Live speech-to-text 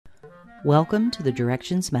Welcome to the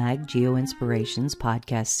Directions Mag Geo Inspirations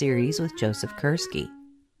podcast series with Joseph Kursky.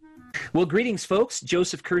 Well, greetings, folks.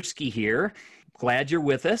 Joseph Kursky here. Glad you're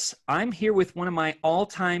with us. I'm here with one of my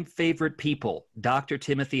all-time favorite people, Dr.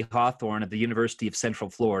 Timothy Hawthorne of the University of Central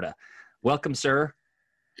Florida. Welcome, sir.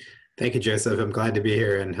 Thank you, Joseph. I'm glad to be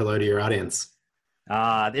here, and hello to your audience.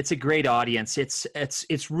 It's a great audience.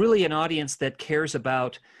 It's really an audience that cares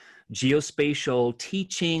about geospatial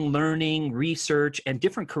teaching, learning, research, and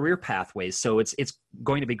different career pathways. So it's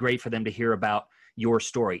going to be great for them to hear about your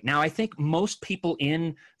story. Now, I think most people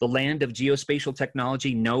in the land of geospatial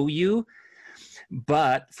technology know you,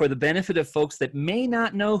 but for the benefit of folks that may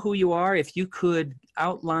not know who you are, if you could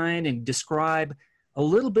outline and describe a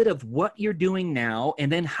little bit of what you're doing now and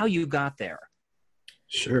then how you got there.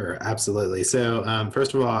 Sure, absolutely. So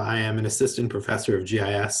first of all, I am an assistant professor of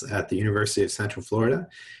GIS at the University of Central Florida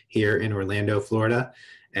here in Orlando, Florida.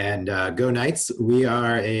 And go Knights, we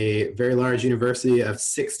are a very large university of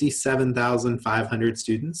 67,500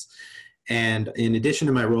 students. And in addition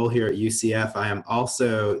to my role here at UCF, I am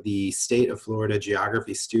also the State of Florida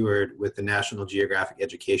Geography Steward with the National Geographic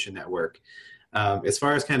Education Network. As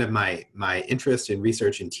far as kind of my interest in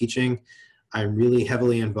research and teaching, I'm really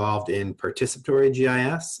heavily involved in participatory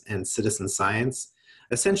GIS and citizen science,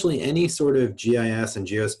 essentially any sort of GIS and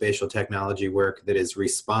geospatial technology work that is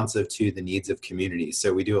responsive to the needs of communities.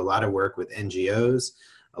 So we do a lot of work with NGOs,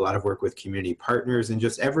 a lot of work with community partners, and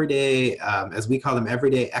just everyday, as we call them,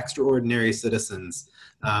 everyday extraordinary citizens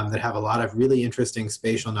that have a lot of really interesting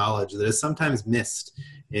spatial knowledge that is sometimes missed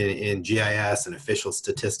in GIS and official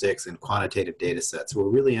statistics and quantitative data sets. We're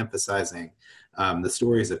really emphasizing the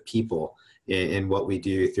stories of people in what we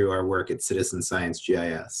do through our work at Citizen Science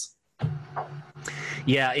GIS.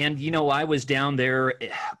 Yeah, and I was down there,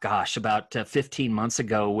 about 15 months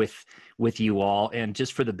ago with you all, and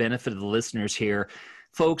just for the benefit of the listeners here,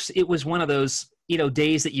 folks, it was one of those,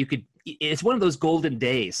 days that it's one of those golden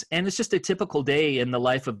days, and it's just a typical day in the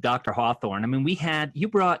life of Dr. Hawthorne. I mean, you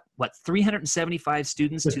brought, 375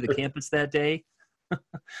 students to the campus that day?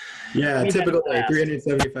 Yeah, typical day,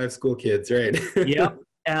 375 school kids, right? Yep.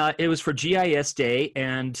 It was for GIS Day,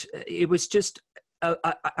 and it was just,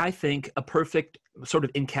 I think, a perfect sort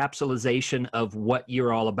of encapsulation of what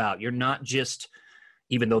you're all about. You're not just,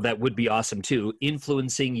 even though that would be awesome too,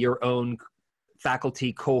 influencing your own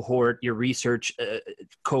faculty cohort, your research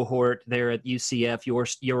cohort there at UCF,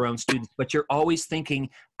 your own students, but you're always thinking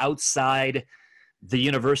outside the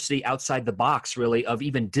university, outside the box, really, of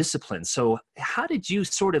even discipline. So how did you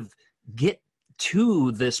sort of get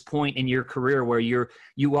to this point in your career where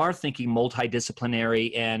you are thinking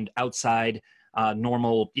multidisciplinary and outside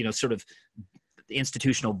normal, sort of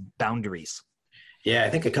institutional boundaries? Yeah, I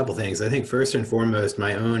think a couple things. I think first and foremost,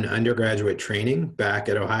 my own undergraduate training back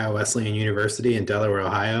at Ohio Wesleyan University in Delaware,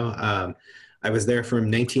 Ohio. I was there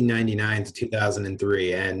from 1999 to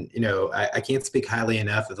 2003. And, I can't speak highly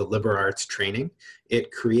enough of the liberal arts training.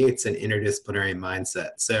 It creates an interdisciplinary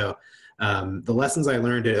mindset. So the lessons I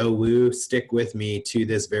learned at OWU stick with me to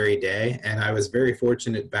this very day. And I was very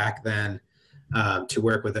fortunate back then to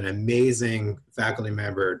work with an amazing faculty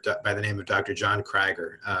member by the name of Dr. John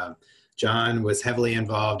Krieger. John was heavily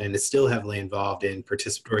involved and is still heavily involved in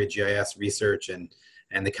participatory GIS research and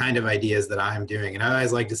the kind of ideas that I'm doing. And I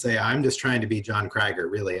always like to say, I'm just trying to be John Krieger,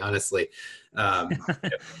 really, honestly.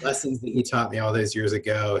 The lessons that he taught me all those years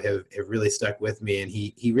ago have really stuck with me. And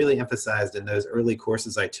he really emphasized in those early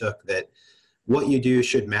courses I took that what you do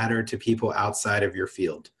should matter to people outside of your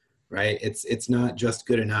field, right? It's not just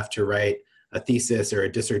good enough to write a thesis or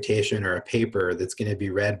a dissertation or a paper that's going to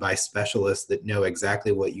be read by specialists that know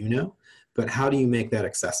exactly what you know, but how do you make that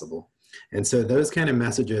accessible? And so those kind of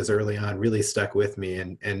messages early on really stuck with me.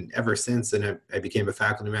 And ever since, and I became a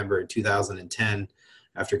faculty member in 2010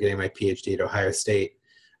 after getting my PhD at Ohio State.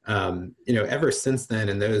 Ever since then,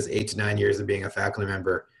 in those 8 to 9 years of being a faculty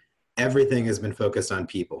member, everything has been focused on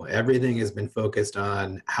people. Everything has been focused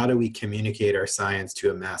on how do we communicate our science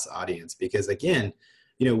to a mass audience? Because again,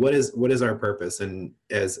 what is our purpose? And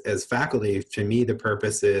as faculty, to me, the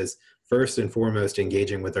purpose is first and foremost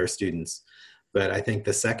engaging with our students. But I think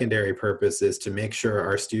the secondary purpose is to make sure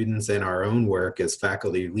our students and our own work as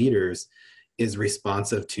faculty leaders is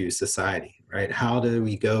responsive to society, right? How do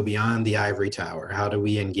we go beyond the ivory tower? How do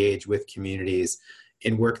we engage with communities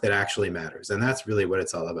in work that actually matters? And that's really what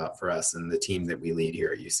it's all about for us and the team that we lead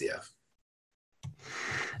here at UCF.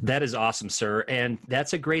 That is awesome, sir. And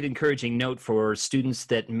that's a great encouraging note for students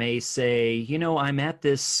that may say, I'm at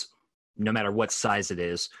this, no matter what size it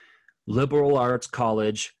is, liberal arts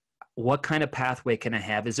college. What kind of pathway can I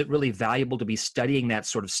have? Is it really valuable to be studying that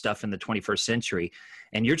sort of stuff in the 21st century?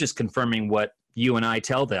 And you're just confirming what you and I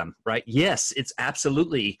tell them, right? Yes, it's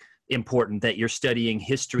absolutely important that you're studying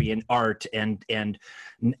history and art and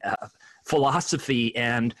philosophy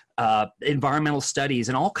and environmental studies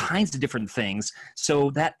and all kinds of different things.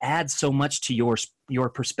 So that adds so much to your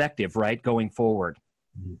perspective, right, going forward.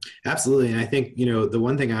 Absolutely. And I think, the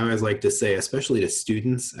one thing I always like to say, especially to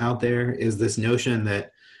students out there, is this notion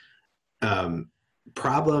that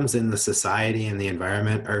problems in the society and the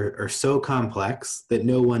environment are so complex that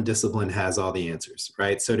no one discipline has all the answers,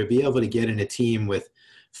 right? So to be able to get in a team with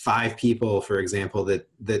 5 people, for example,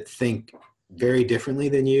 that think very differently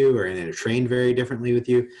than you or are trained very differently with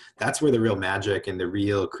you, that's where the real magic and the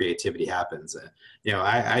real creativity happens.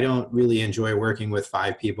 I don't really enjoy working with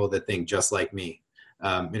 5 people that think just like me.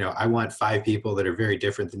 I want 5 people that are very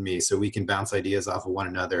different than me so we can bounce ideas off of one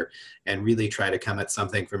another and really try to come at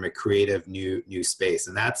something from a creative new space.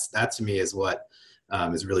 And that to me is what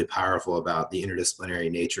is really powerful about the interdisciplinary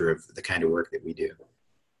nature of the kind of work that we do.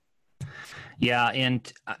 Yeah,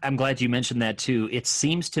 and I'm glad you mentioned that too. It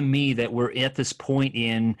seems to me that we're at this point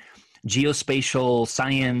in geospatial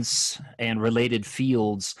science and related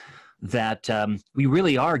fields that we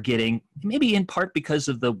really are getting, maybe in part because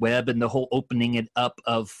of the web and the whole opening it up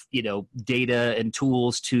of, data and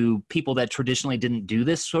tools to people that traditionally didn't do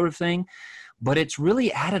this sort of thing. But it's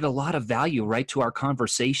really added a lot of value, right, to our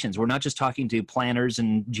conversations. We're not just talking to planners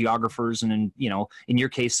and geographers and, in your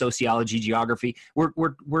case, sociology, geography. We're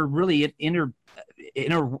really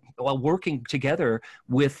working together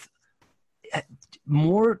with a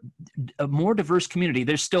more diverse community.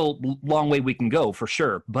 There's still a long way we can go for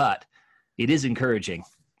sure, but it is encouraging.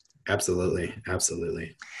 Absolutely.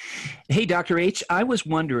 Hey, Dr. H, I was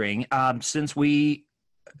wondering, since we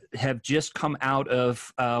have just come out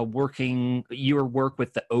of your work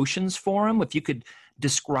with the Oceans Forum, if you could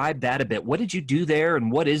describe that a bit. What did you do there,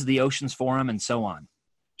 and what is the Oceans Forum, and so on?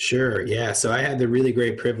 Sure. Yeah. So I had the really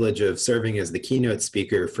great privilege of serving as the keynote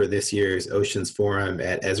speaker for this year's Oceans Forum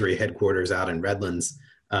at Esri headquarters out in Redlands.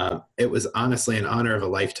 It was honestly an honor of a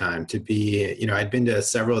lifetime to be, I'd been to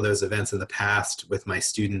several of those events in the past with my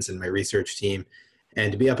students and my research team,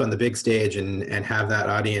 and to be up on the big stage and have that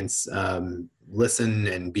audience listen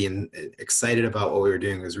and being excited about what we were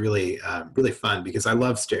doing was really, really fun, because I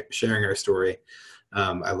love sharing our story.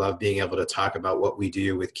 I love being able to talk about what we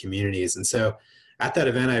do with communities. And so at that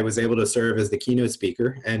event, I was able to serve as the keynote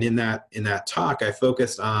speaker. And in that talk, I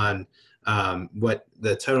focused on what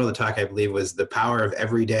the title of the talk, I believe, was The Power of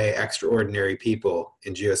Everyday Extraordinary People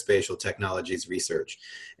in Geospatial Technologies Research.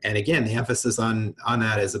 And again, the emphasis on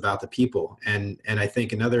that is about the people. And I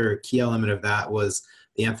think another key element of that was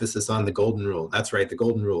the emphasis on the golden rule. That's right, the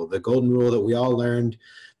golden rule that we all learned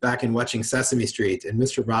back in watching Sesame Street and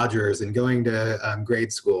Mr. Rogers and going to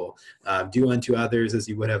grade school. Do unto others as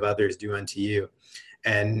you would have others do unto you.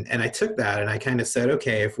 And I took that and I kind of said,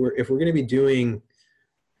 okay, if we're going to be doing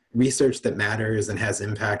research that matters and has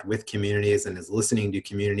impact with communities and is listening to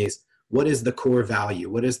communities, what is the core value?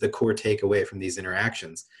 What is the core takeaway from these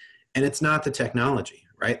interactions? And it's not the technology,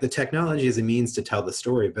 right? The technology is a means to tell the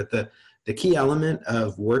story, but the key element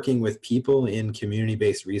of working with people in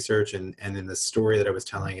community-based research and in the story that I was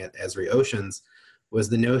telling at Esri Oceans was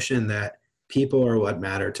the notion that people are what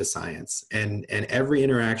matter to science. And every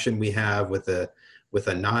interaction we have with a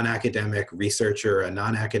non-academic researcher, a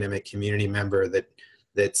non-academic community member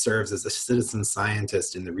that serves as a citizen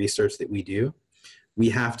scientist in the research that we do, we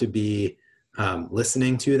have to be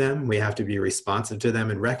listening to them. We have to be responsive to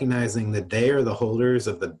them and recognizing that they are the holders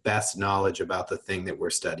of the best knowledge about the thing that we're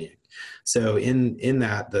studying. So in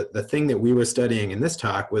that, the thing that we were studying in this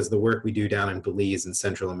talk was the work we do down in Belize in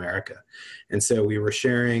Central America. And so we were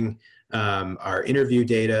sharing our interview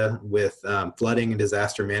data with flooding and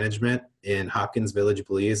disaster management in Hopkins Village,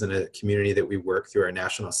 Belize, in a community that we work through our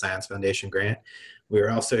National Science Foundation grant. We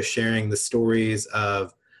were also sharing the stories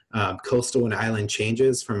of coastal and island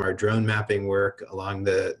changes from our drone mapping work along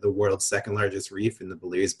the world's second largest reef in the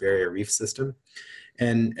Belize Barrier Reef System.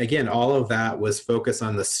 And again, all of that was focused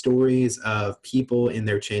on the stories of people in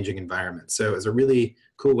their changing environment. So it was a really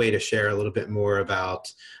cool way to share a little bit more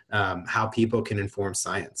about how people can inform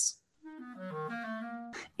science.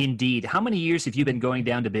 Indeed. How many years have you been going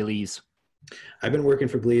down to Belize? I've been working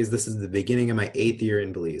for Belize. This is the beginning of my 8th year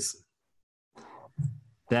in Belize.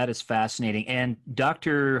 That is fascinating. And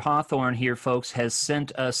Dr. Hawthorne here, folks, has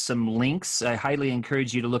sent us some links. I highly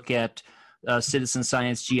encourage you to look at Citizen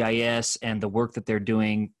Science GIS and the work that they're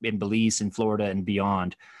doing in Belize, in Florida, and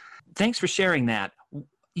beyond. Thanks for sharing that.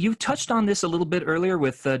 You touched on this a little bit earlier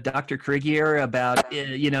with Dr. Krigier about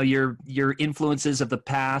your influences of the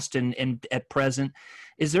past and at present.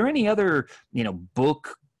 Is there any other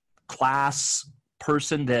book, class,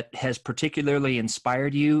 person that has particularly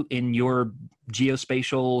inspired you in your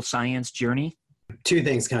geospatial science journey? Two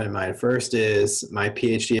things come to mind. First is my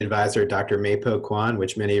PhD advisor, Dr. Mei-Po Kwan,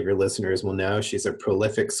 which many of your listeners will know. She's a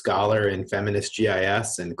prolific scholar in feminist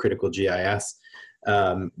GIS and critical GIS.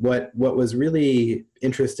 What was really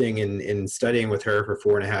interesting in studying with her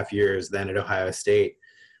for 4.5 years then at Ohio State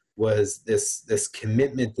was this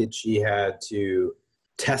commitment that she had to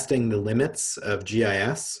testing the limits of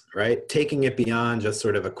GIS, right? Taking it beyond just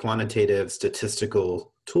sort of a quantitative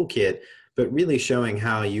statistical toolkit, but really showing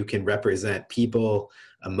how you can represent people,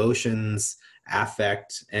 emotions,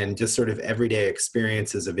 affect, and just sort of everyday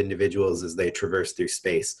experiences of individuals as they traverse through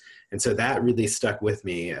space. And so that really stuck with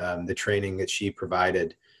me, the training that she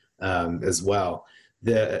provided as well.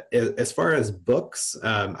 As far as books,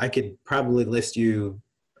 I could probably list you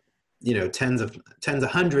tens of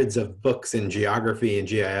hundreds of books in geography and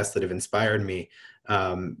GIS that have inspired me.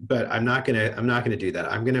 But I'm not gonna do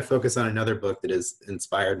that. I'm gonna focus on another book that has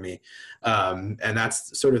inspired me, and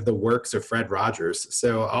that's sort of the works of Fred Rogers.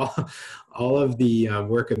 So all of the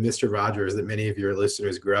work of Mr. Rogers that many of your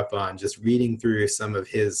listeners grew up on, just reading through some of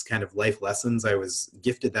his kind of life lessons. I was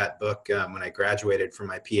gifted that book when I graduated from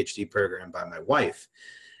my PhD program by my wife.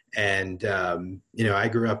 And, I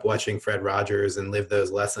grew up watching Fred Rogers and lived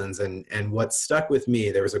those lessons. And what stuck with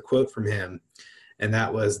me, there was a quote from him, and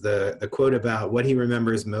that was the quote about what he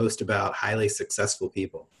remembers most about highly successful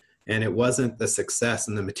people. And it wasn't the success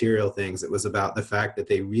and the material things. It was about the fact that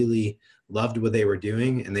they really loved what they were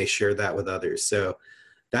doing and they shared that with others. So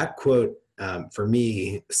that quote, for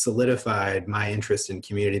me, solidified my interest in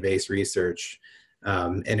community-based research.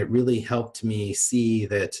 And it really helped me see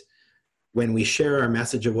that when we share our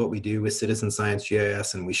message of what we do with Citizen Science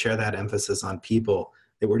GIS and we share that emphasis on people,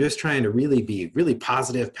 that we're just trying to really be really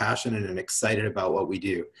positive, passionate, and excited about what we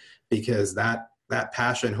do, because that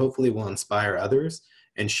passion hopefully will inspire others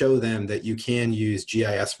and show them that you can use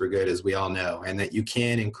GIS for good, as we all know, and that you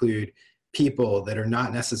can include people that are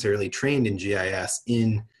not necessarily trained in GIS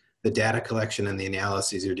in the data collection and the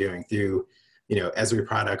analyses you're doing through Esri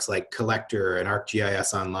products like Collector and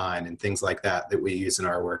ArcGIS Online and things like that we use in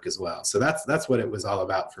our work as well. So that's what it was all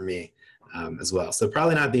about for me as well. So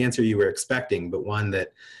probably not the answer you were expecting, but one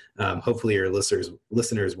that hopefully your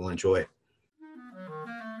listeners will enjoy.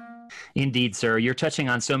 Indeed, sir. You're touching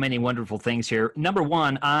on so many wonderful things here. Number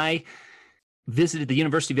one, I visited the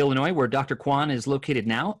University of Illinois, where Dr. Kwan is located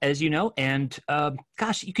now, as you know, and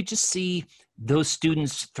you could just see those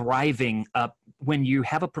students thriving when you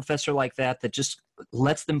have a professor like that just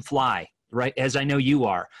lets them fly, right? As I know you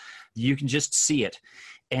are. You can just see it.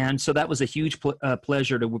 And so that was a huge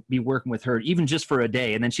pleasure to be working with her, even just for a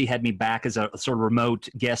day. And then she had me back as a sort of remote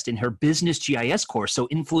guest in her business GIS course, so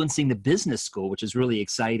influencing the business school, which is really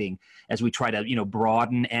exciting as we try to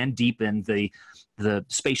broaden and deepen the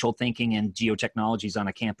spatial thinking and geotechnologies on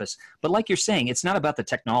a campus. But like you're saying, it's not about the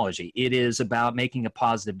technology. It is about making a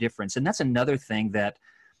positive difference. And that's another thing that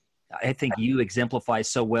I think you exemplify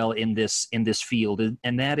so well in this field,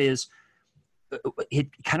 and that is, it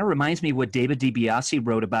kind of reminds me what David DiBiase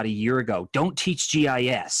wrote about a year ago. Don't teach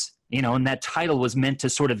GIS, and that title was meant to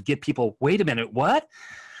sort of get people, wait a minute, what?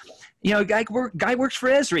 Guy works for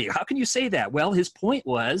Esri. How can you say that? Well, his point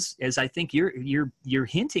was, as I think you're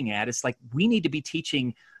hinting at, it's like we need to be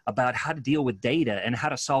teaching about how to deal with data and how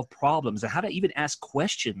to solve problems and how to even ask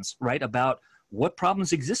questions, right, about what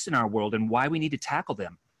problems exist in our world and why we need to tackle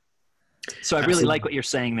them. So I really like what you're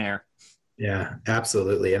saying there. Yeah,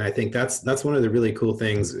 absolutely. And I think that's one of the really cool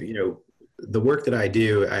things, the work that I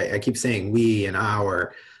do, I keep saying we and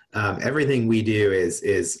our, everything we do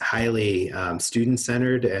is highly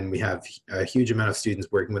student-centered, and we have a huge amount of students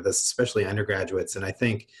working with us, especially undergraduates. And I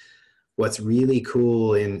think what's really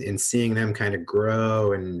cool in seeing them kind of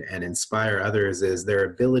grow and inspire others is their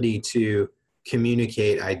ability to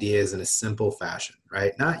communicate ideas in a simple fashion,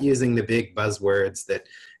 right? Not using the big buzzwords that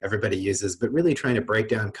everybody uses, but really trying to break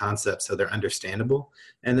down concepts so they're understandable.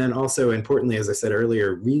 And then also, importantly, as I said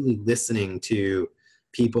earlier, really listening to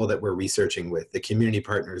people that we're researching with, the community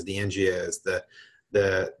partners, the NGOs,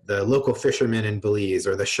 the local fishermen in Belize,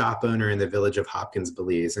 or the shop owner in the village of Hopkins,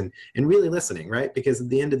 Belize, and really listening, right? Because at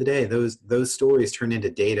the end of the day, those stories turn into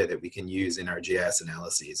data that we can use in our GIS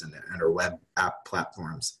analyses and our web app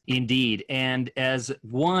platforms. Indeed. And as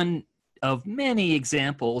one of many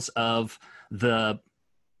examples of the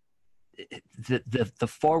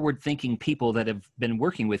forward-thinking people that have been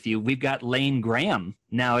working with you, we've got Lane Graham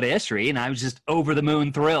now at Esri, and I was just over the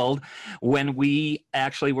moon thrilled when we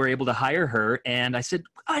actually were able to hire her. And I said,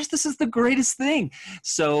 gosh, this is the greatest thing.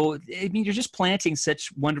 So, you're just planting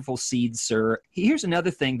such wonderful seeds, sir. Here's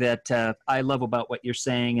another thing that I love about what you're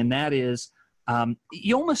saying, and that is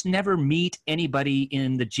You almost never meet anybody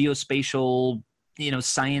in the geospatial,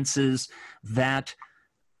 sciences that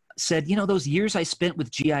said, those years I spent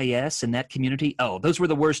with GIS and that community, oh, those were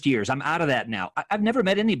the worst years. I'm out of that now. I've never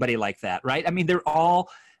met anybody like that, right? I mean,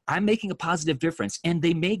 I'm making a positive difference. And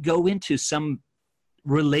they may go into some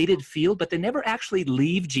related field, but they never actually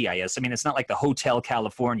leave GIS. I mean, it's not like the Hotel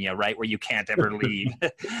California, right, where you can't ever leave.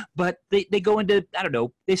 But they go into, I don't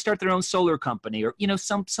know, they start their own solar company or,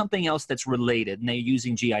 something else that's related, and they're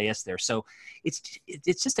using GIS there. So it's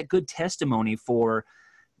just a good testimony for,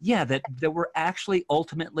 that we're actually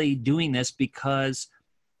ultimately doing this because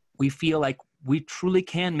we feel like we truly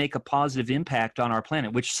can make a positive impact on our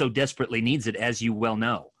planet, which so desperately needs it, as you well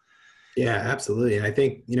know. Yeah, absolutely. And I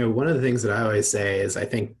think, one of the things that I always say is I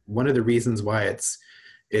think one of the reasons why it's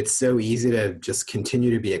so easy to just continue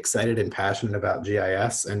to be excited and passionate about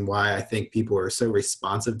GIS, and why I think people are so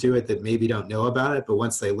responsive to it that maybe don't know about it, but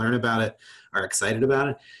once they learn about it, are excited about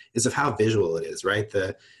it, is of how visual it is, right?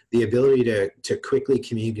 The ability to quickly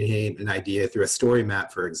communicate an idea through a story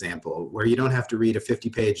map, for example, where you don't have to read a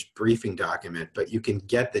 50-page briefing document, but you can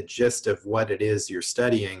get the gist of what it is you're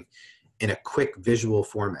studying in a quick visual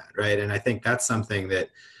format, right? And I think that's something that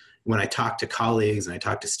when I talk to colleagues and I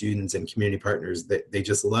talk to students and community partners, that they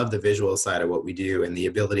just love the visual side of what we do, and the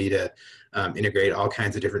ability to integrate all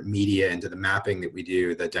kinds of different media into the mapping that we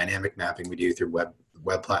do, the dynamic mapping we do through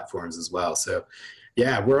web platforms as well. So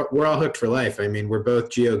yeah, we're all hooked for life. I mean, we're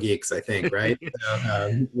both geo geeks, I think, right?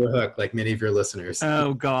 So, we're hooked, like many of your listeners.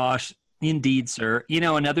 Oh gosh, indeed, sir.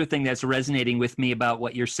 Another thing that's resonating with me about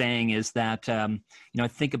what you're saying is that, I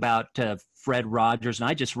think about Fred Rogers, and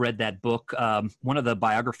I just read that book, one of the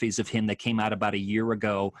biographies of him that came out about a year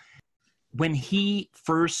ago. When he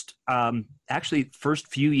first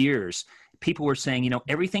few years, people were saying,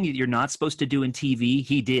 everything that you're not supposed to do in TV,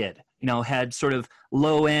 he did. Had sort of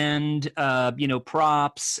low end,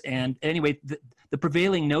 props. And anyway, the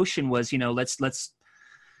prevailing notion was, he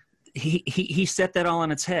set that all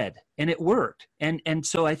on its head, and it worked. And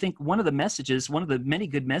so I think one of the many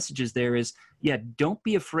good messages there is, don't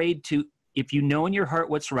be afraid to, if you know in your heart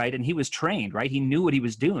what's right. And he was trained, right? He knew what he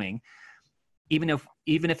was doing. Even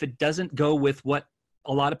if it doesn't go with what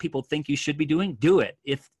a lot of people think you should be doing, do it.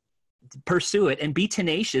 Pursue it, and be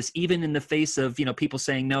tenacious, even in the face of, people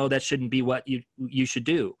saying, no, that shouldn't be what you should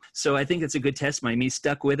do. So I think it's a good testimony. I mean, he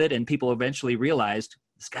stuck with it, and people eventually realized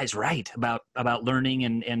this guy's right about learning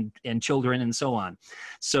and children and so on.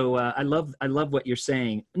 So I love what you're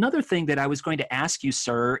saying. Another thing that I was going to ask you,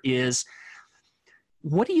 sir, is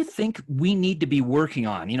what do you think we need to be working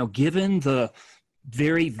on? Given the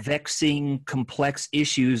very vexing, complex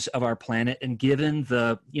issues of our planet, and given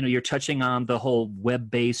the, you're touching on the whole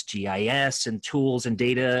web-based GIS and tools and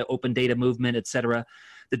data, open data movement, et cetera,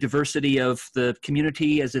 the diversity of the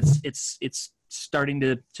community as it's starting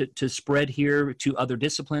to spread here to other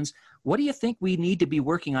disciplines. What do you think we need to be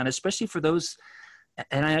working on, especially for those?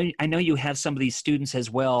 And I know you have some of these students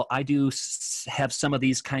as well. I do have some of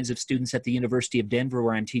these kinds of students at the University of Denver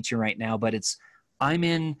where I'm teaching right now, but I'm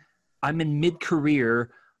in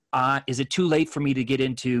mid-career. Is it too late for me to get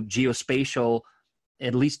into geospatial,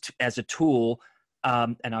 at least as a tool?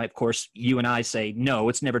 And of course, you and I say, no,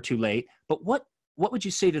 it's never too late. But what would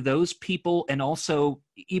you say to those people, and also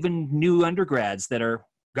even new undergrads that are,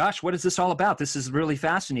 gosh, what is this all about? This is really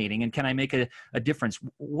fascinating, and can I make a difference?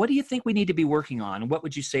 What do you think we need to be working on? And what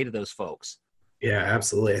would you say to those folks? Yeah,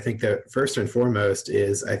 absolutely. I think that first and foremost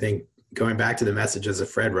is, going back to the messages of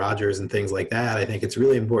Fred Rogers and things like that, I think it's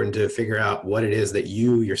really important to figure out what it is that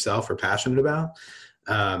you yourself are passionate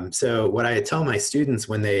about. So what I tell my students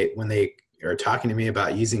when they are talking to me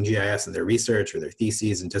about using GIS in their research or their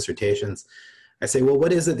theses and dissertations, I say, well,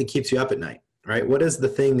 what is it that keeps you up at night, right? What is the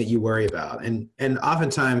thing that you worry about? And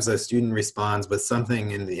oftentimes a student responds with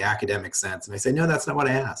something in the academic sense. And I say, no, that's not what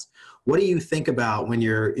I asked. What do you think about when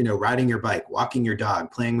you're, riding your bike, walking your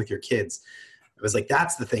dog, playing with your kids? I was like,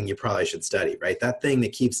 that's the thing you probably should study, right? That thing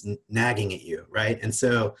that keeps nagging at you, right? And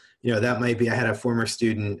so, that might be, I had a former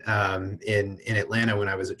student in Atlanta when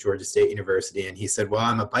I was at Georgia State University, and he said, well,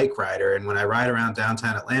 I'm a bike rider, and when I ride around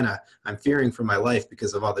downtown Atlanta, I'm fearing for my life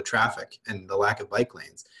because of all the traffic and the lack of bike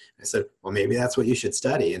lanes. I said, well, maybe that's what you should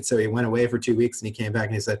study. And so he went away for 2 weeks, and he came back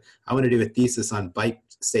and he said, I want to do a thesis on bike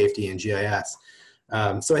safety and GIS.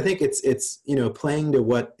 So I think it's playing to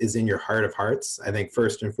what is in your heart of hearts, I think,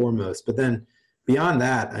 first and foremost. But then beyond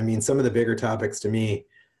that, some of the bigger topics to me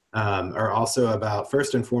are also about,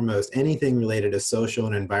 first and foremost, anything related to social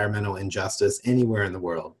and environmental injustice anywhere in the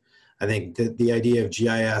world. I think the idea of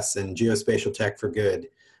GIS and geospatial tech for good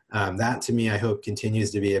That to me, I hope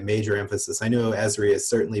continues to be a major emphasis. I know Esri is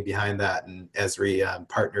certainly behind that, and Esri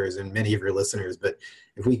partners and many of your listeners, but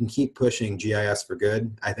if we can keep pushing GIS for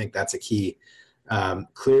good, I think that's a key.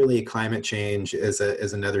 Clearly, climate change is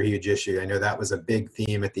another huge issue. I know that was a big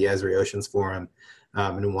theme at the Esri Oceans Forum,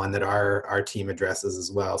 and one that our team addresses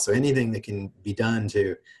as well. So anything that can be done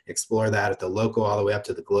to explore that at the local all the way up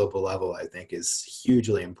to the global level, I think is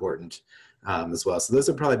hugely important as well. So those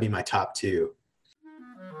would probably be my top two.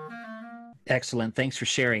 Excellent. Thanks for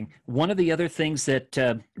sharing. One of the other things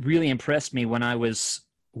that really impressed me when I was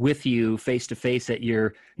with you face-to-face at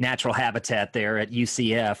your natural habitat there at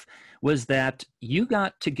UCF was that you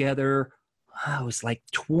got together, it was like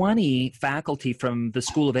 20 faculty from the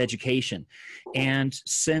School of Education. And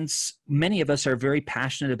since many of us are very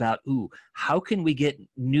passionate about, how can we get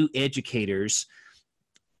new educators,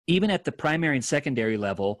 even at the primary and secondary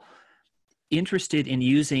level, interested in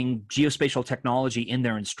using geospatial technology in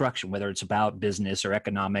their instruction, whether it's about business or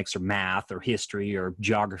economics or math or history or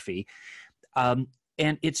geography.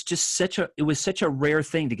 And it's just it was such a rare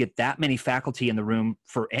thing to get that many faculty in the room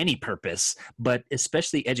for any purpose, but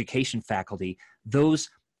especially education faculty, those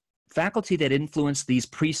faculty that influence these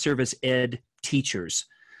pre-service ed teachers.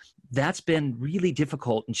 That's been really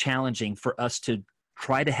difficult and challenging for us to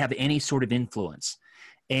try to have any sort of influence.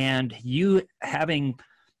 And you having,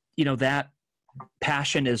 that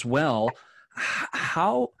passion as well,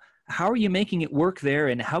 how are you making it work there,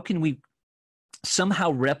 and how can we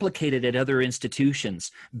somehow replicate it at other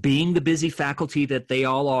institutions, being the busy faculty that they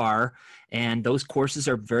all are, and those courses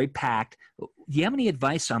are very packed? Do you have any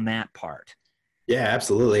advice on that part? Yeah,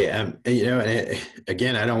 absolutely.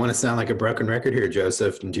 Again, I don't want to sound like a broken record here,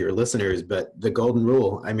 Joseph, and to your listeners, but the golden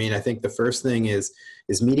rule, I think the first thing is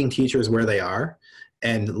meeting teachers where they are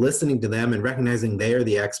and listening to them and recognizing they are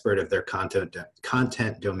the expert of their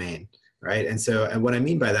content domain, right? And what I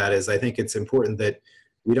mean by that is I think it's important that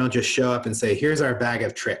we don't just show up and say, here's our bag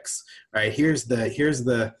of tricks, right? Here's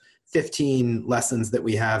the 15 lessons that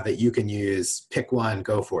we have that you can use, pick one,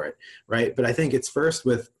 go for it, right? But I think it's first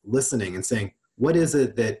with listening and saying, what is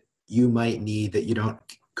it that you might need that you don't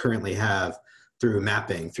currently have through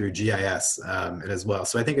mapping, through GIS, and as well.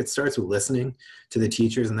 So I think it starts with listening to the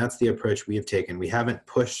teachers, and that's the approach we have taken. We haven't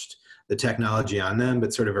pushed the technology on them,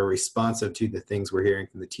 but sort of are responsive to the things we're hearing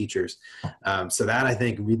from the teachers. So that I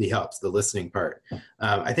think really helps, the listening part.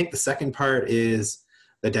 I think the second part is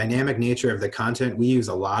the dynamic nature of the content. We use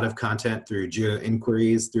a lot of content through geo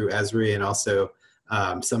inquiries, through Esri, and also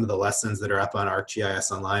some of the lessons that are up on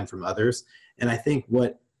ArcGIS Online from others. And I think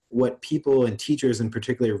what people and teachers in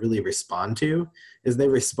particular really respond to is they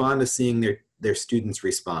respond to seeing their students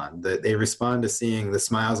respond, that they respond to seeing the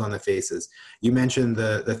smiles on the faces. You mentioned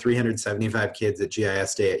the 375 kids at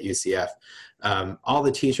GIS Day at UCF. All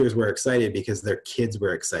the teachers were excited because their kids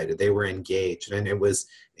were excited. They were engaged, and it was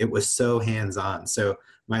so hands-on. So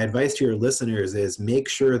my advice to your listeners is make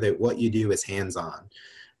sure that what you do is hands-on.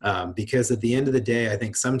 Because at the end of the day, I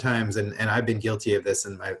think sometimes, and I've been guilty of this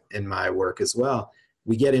in my work as well,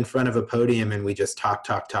 we get in front of a podium and we just talk.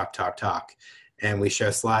 And we show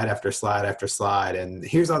slide after slide after slide. And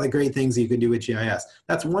here's all the great things you can do with GIS.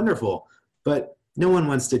 That's wonderful. But no one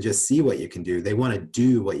wants to just see what you can do. They want to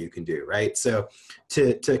do what you can do, right? So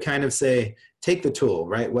to kind of say, take the tool,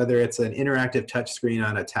 right? Whether it's an interactive touchscreen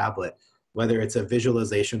on a tablet, whether it's a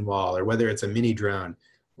visualization wall, or whether it's a mini drone,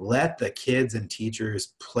 let the kids and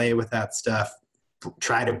teachers play with that stuff.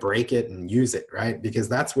 Try to break it and use it, right? Because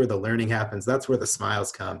that's where the learning happens. That's where the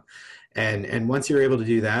smiles come. And once you're able to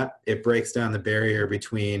do that, it breaks down the barrier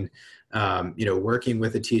between, working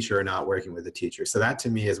with a teacher or not working with a teacher. So that to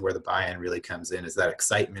me is where the buy-in really comes in, is that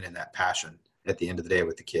excitement and that passion at the end of the day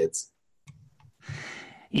with the kids.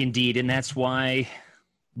 Indeed. And that's why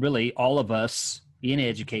really all of us in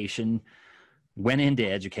education went into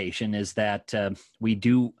education, is that we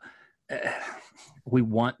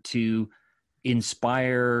want to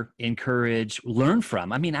inspire, encourage, learn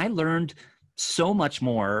from. I learned so much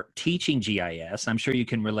more teaching GIS. I'm sure you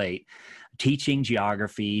can relate. Teaching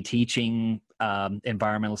geography, teaching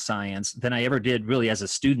environmental science than I ever did really as a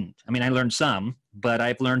student. I learned some, but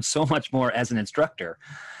I've learned so much more as an instructor.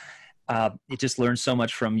 You just learn so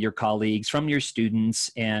much from your colleagues, from your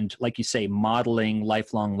students, and like you say, modeling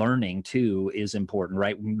lifelong learning too is important,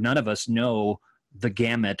 right? None of us know the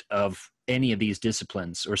gamut of any of these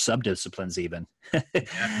disciplines or subdisciplines even.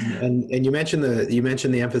 and you mentioned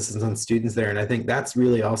the emphasis on students there, and I think that's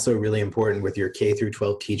really also really important with your K through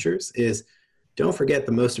 12 teachers. Is don't forget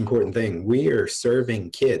the most important thing. We are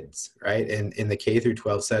serving kids, right? In the K through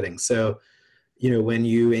 12 setting. So, when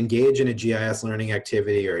you engage in a GIS learning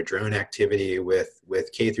activity or a drone activity with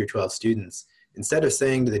K through 12 students, instead of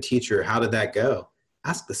saying to the teacher, how did that go?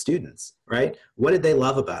 Ask the students, right? What did they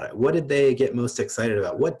love about it? What did they get most excited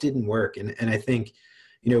about? What didn't work? And I think,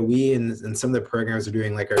 we in some of the programs are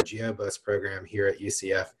doing, like our GeoBus program here at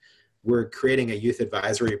UCF, we're creating a youth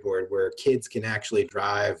advisory board where kids can actually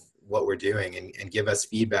drive what we're doing and give us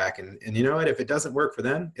feedback. And you know what, if it doesn't work for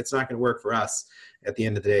them, it's not going to work for us at the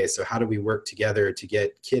end of the day. So how do we work together to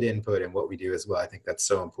get kid input in what we do as well? I think that's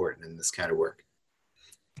so important in this kind of work.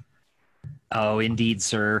 Oh, indeed,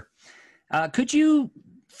 sir. Could you,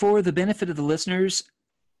 for the benefit of the listeners,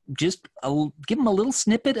 just give them a little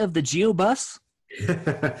snippet of the GeoBus?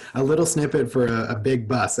 A little snippet for a big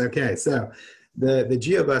bus. Okay, so the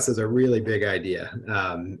GeoBus is a really big idea.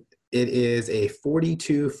 It is a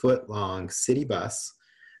 42-foot long city bus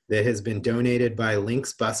that has been donated by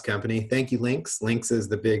Lynx Bus Company. Thank you, Lynx. Lynx is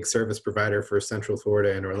the big service provider for Central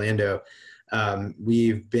Florida and Orlando.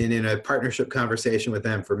 We've been in a partnership conversation with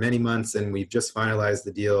them for many months, and we've just finalized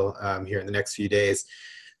the deal here in the next few days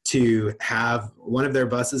to have one of their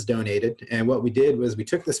buses donated. And what we did was we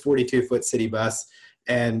took this 42-foot city bus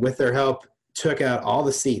and with their help took out all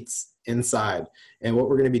the seats inside. And what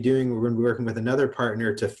we're going to be doing, we're going to be working with another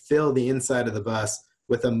partner to fill the inside of the bus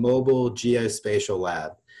with a mobile geospatial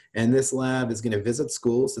lab. And this lab is going to visit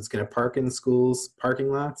schools. It's going to park in schools' parking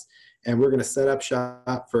lots. And we're going to set up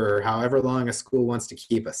shop for however long a school wants to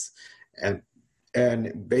keep us.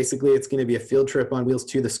 And basically, it's going to be a field trip on wheels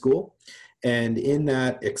to the school. And in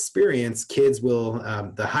that experience, kids will,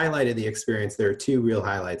 the highlight of the experience, there are two real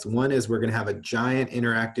highlights. One is we're going to have a giant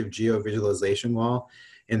interactive geo-visualization wall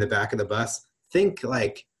in the back of the bus. Think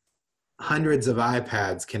like hundreds of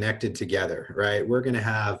iPads connected together, right? We're going to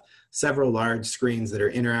have several large screens that are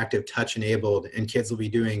interactive, touch-enabled, and kids will be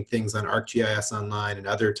doing things on ArcGIS Online and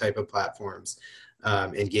other type of platforms,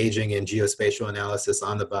 engaging in geospatial analysis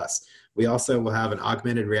on the bus. We also will have an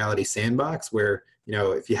augmented reality sandbox where,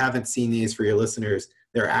 if you haven't seen these for your listeners,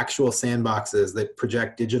 they're actual sandboxes that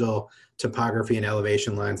project digital topography and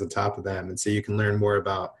elevation lines on top of them. And so you can learn more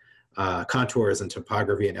about contours and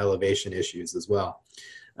topography and elevation issues as well.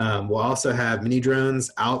 We'll also have mini drones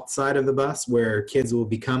outside of the bus where kids will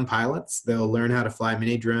become pilots. They'll learn how to fly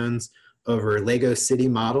mini drones over Lego City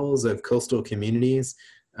models of coastal communities,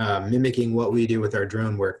 mimicking what we do with our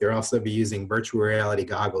drone work. They'll also be using virtual reality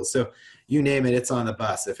goggles. So you name it, it's on the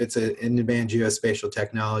bus. If it's an in-demand geospatial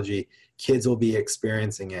technology, kids will be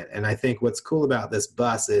experiencing it. And I think what's cool about this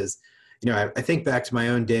bus is, I think back to my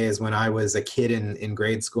own days when I was a kid in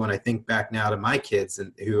grade school, and I think back now to my kids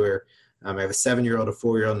who are, I have a 7-year-old, a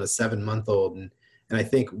 4-year-old, and a 7-month-old. And I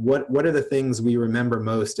think what are the things we remember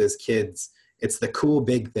most as kids? It's the cool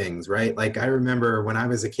big things, right? Like I remember when I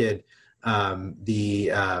was a kid,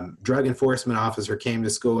 the drug enforcement officer came to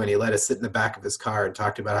school and he let us sit in the back of his car and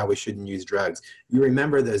talked about how we shouldn't use drugs. You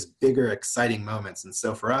remember those bigger, exciting moments. And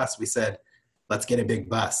so for us, we said, let's get a big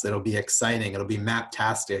bus. It'll be exciting. It'll be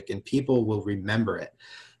map-tastic, and people will remember it.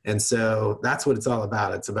 And so that's what it's all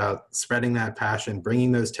about. It's about spreading that passion,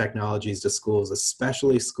 bringing those technologies to schools,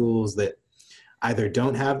 especially schools that either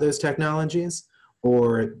don't have those technologies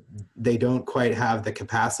or they don't quite have the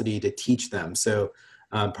capacity to teach them. So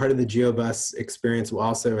part of the GeoBus experience will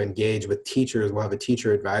also engage with teachers. We'll have a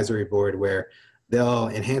teacher advisory board where they'll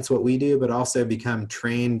enhance what we do, but also become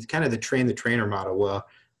trained, kind of the train-the-trainer model,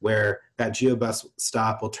 where that GeoBus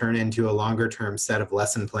stop will turn into a longer term set of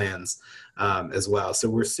lesson plans as well. So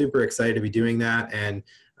we're super excited to be doing that. And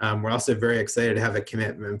we're also very excited to have a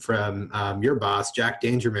commitment from your boss, Jack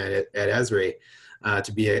Dangerman at Esri,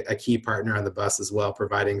 to be a key partner on the bus as well,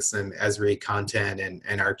 providing some Esri content and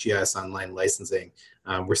ArcGIS Online licensing.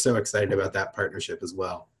 We're so excited about that partnership as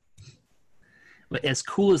well. As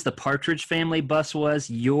cool as the Partridge Family bus was,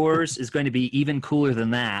 yours is going to be even cooler than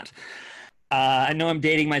that. I know I'm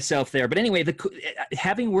dating myself there, but anyway,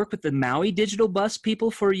 having worked with the Maui Digital Bus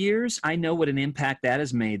people for years, I know what an impact that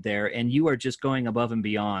has made there, and you are just going above and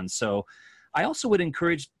beyond. So I also would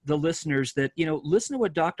encourage the listeners that, listen to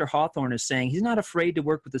what Dr. Hawthorne is saying. He's not afraid to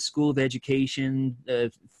work with the School of Education,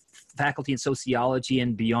 faculty in sociology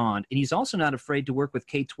and beyond, and he's also not afraid to work with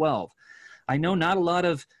K-12. I know not a lot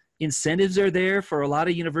of incentives are there for a lot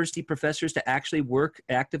of university professors to actually work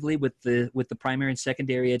actively with the primary and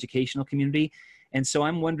secondary educational community. And so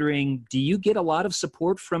I'm wondering, do you get a lot of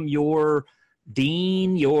support from your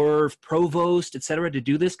dean, your provost, et cetera, to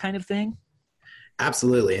do this kind of thing?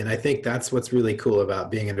 Absolutely. And I think that's what's really cool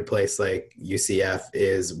about being in a place like UCF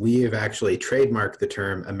is we have actually trademarked the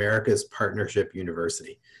term America's Partnership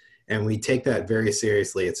University. And we take that very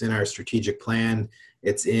seriously. It's in our strategic plan.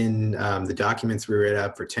 It's in the documents we wrote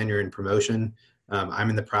up for tenure and promotion. I'm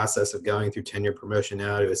in the process of going through tenure promotion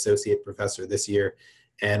now to associate professor this year.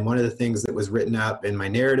 And one of the things that was written up in my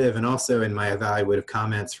narrative and also in my evaluative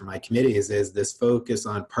comments from my committees is this focus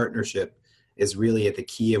on partnership is really at the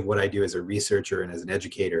key of what I do as a researcher and as an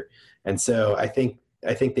educator. And so I think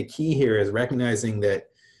the key here is recognizing that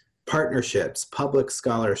partnerships, public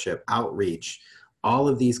scholarship, outreach, all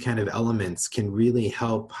of these kind of elements can really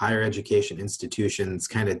help higher education institutions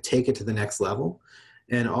kind of take it to the next level,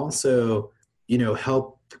 and also,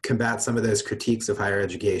 help combat some of those critiques of higher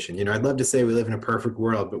education. I'd love to say we live in a perfect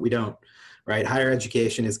world, but we don't, right? Higher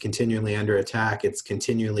education is continually under attack. It's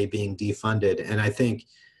continually being defunded. And I think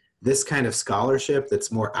this kind of scholarship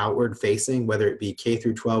that's more outward facing, whether it be K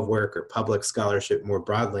through 12 work or public scholarship more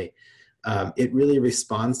broadly, it really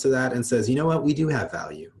responds to that and says, you know what, we do have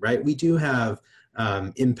value, right? We do have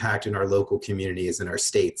impact in our local communities and our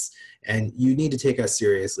states. And you need to take us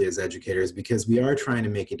seriously as educators, because we are trying to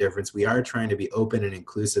make a difference. We are trying to be open and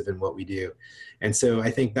inclusive in what we do. And so I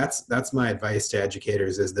think that's my advice to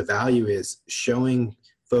educators, is the value is showing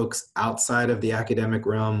folks outside of the academic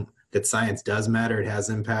realm that science does matter, it has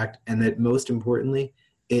impact, and that most importantly,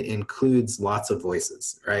 it includes lots of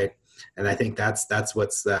voices, right? And I think that's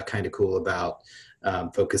what's kind of cool about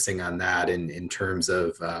focusing on that in terms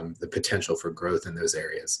of the potential for growth in those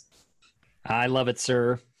areas. I love it,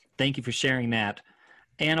 sir. Thank you for sharing that.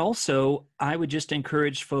 And also, I would just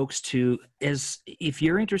encourage folks to, if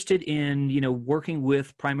you're interested in, working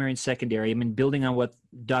with primary and secondary, building on what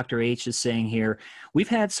Dr. H is saying here, we've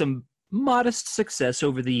had some modest success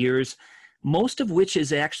over the years, most of which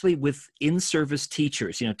is actually with in-service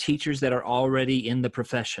teachers, teachers that are already in the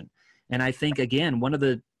profession. And I think, again, one of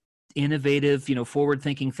the innovative,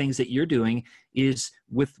 forward-thinking things that you're doing is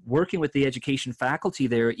with working with the education faculty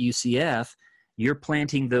there at UCF, you're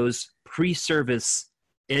planting those pre-service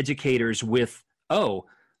educators with,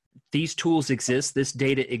 these tools exist, this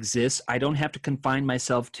data exists. I don't have to confine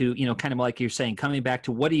myself to, kind of like you're saying, coming back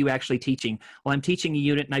to what are you actually teaching? Well, I'm teaching a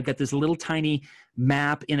unit and I've got this little tiny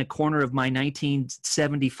map in a corner of my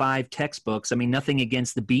 1975 textbooks. Nothing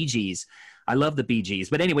against the Bee Gees. I love the Bee Gees.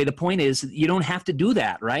 But anyway, the point is you don't have to do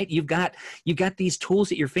that, right? You've got these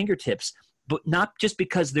tools at your fingertips, but not just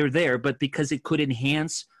because they're there, but because it could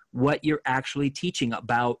enhance what you're actually teaching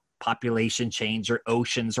about population change or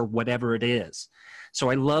oceans or whatever it is. So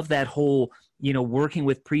I love that whole, working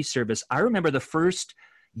with pre-service. I remember the first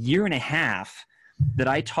year and a half that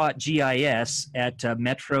I taught GIS at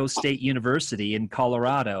Metro State University in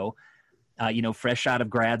Colorado, fresh out of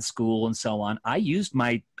grad school and so on. I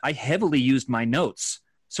heavily used my notes.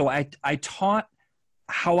 So I taught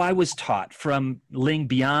how I was taught from Ling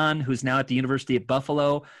Bian, who's now at the University of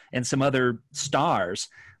Buffalo, and some other stars.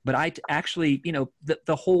 But I actually,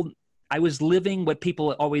 I was living what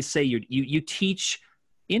people always say, you teach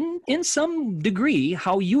in some degree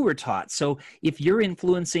how you were taught. So if you're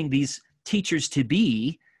influencing these teachers to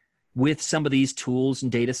be with some of these tools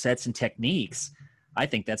and data sets and techniques, I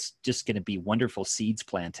think that's just going to be wonderful seeds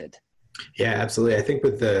planted. Yeah, absolutely. I think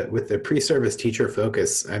with the pre-service teacher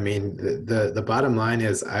focus, the bottom line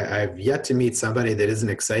is I've yet to meet somebody that isn't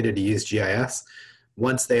excited to use GIS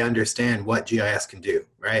once they understand what GIS can do,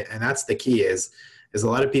 right? And that's the key is a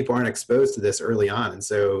lot of people aren't exposed to this early on. And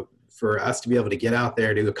so for us to be able to get out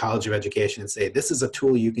there to a college of education and say, this is a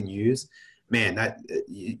tool you can use, man, that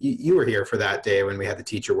you were here for that day when we had the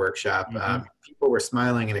teacher workshop. Mm-hmm. People were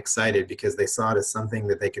smiling and excited because they saw it as something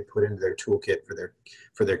that they could put into their toolkit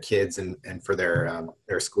for their kids and for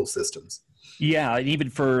their school systems. Yeah, and even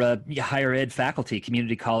for higher ed faculty,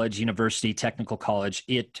 community college, university, technical college,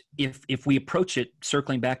 if we approach it,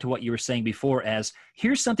 circling back to what you were saying before, as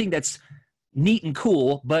here's something that's neat and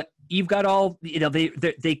cool, but you've got all,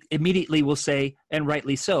 they immediately will say, and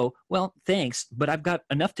rightly so, well, thanks, but I've got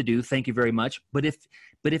enough to do. Thank you very much. But if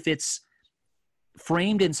it's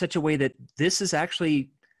framed in such a way that this is actually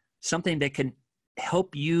something that can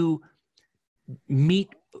help you meet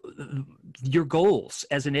your goals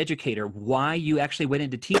as an educator, why you actually went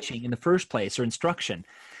into teaching in the first place or instruction,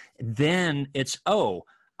 then it's,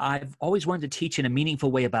 I've always wanted to teach in a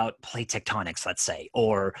meaningful way about plate tectonics, let's say,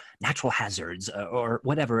 or natural hazards or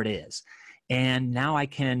whatever it is. And now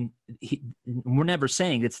we're never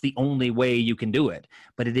saying it's the only way you can do it,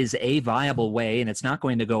 but it is a viable way, and it's not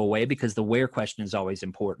going to go away because the where question is always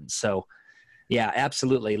important. So yeah,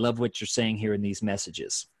 absolutely. Love what you're saying here in these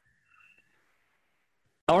messages.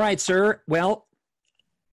 All right, sir. Well,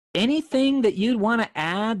 anything that you'd want to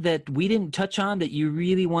add that we didn't touch on that you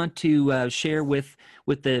really want to share with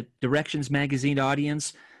the Directions Magazine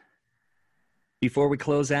audience before we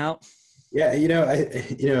close out?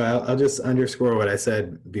 Yeah, I'll just underscore what I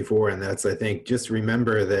said before, and that's, I think, just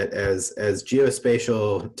remember that as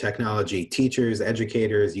geospatial technology teachers,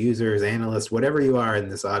 educators, users, analysts, whatever you are in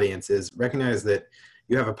this audience, is recognize that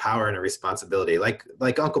you have a power and a responsibility. Like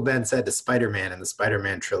Uncle Ben said to Spider-Man in the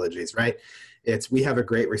Spider-Man trilogies, right? We have a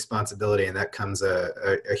great responsibility, and that comes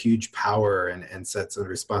a huge power and sets of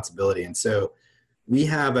responsibility. And so we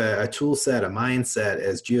have a tool set, a mindset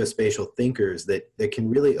as geospatial thinkers that can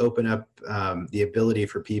really open up the ability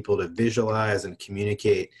for people to visualize and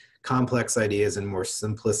communicate complex ideas in more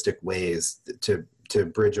simplistic ways to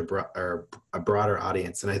bridge a broader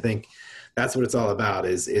audience. And I think that's what it's all about,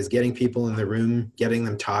 is getting people in the room, getting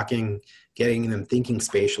them talking, getting them thinking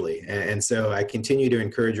spatially. And so I continue to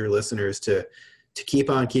encourage your listeners to keep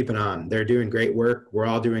on keeping on. They're doing great work. We're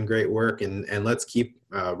all doing great work, and let's keep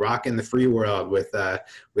rocking the free world with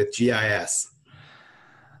GIS.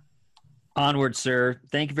 Onward, sir.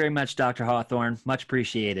 Thank you very much, Dr. Hawthorne. Much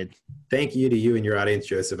appreciated. Thank you to you and your audience,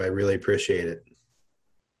 Joseph. I really appreciate it.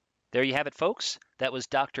 There you have it, folks. That was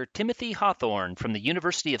Dr. Timothy Hawthorne from the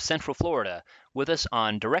University of Central Florida with us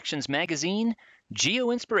on Directions Magazine,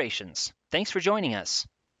 Geo Inspirations. Thanks for joining us.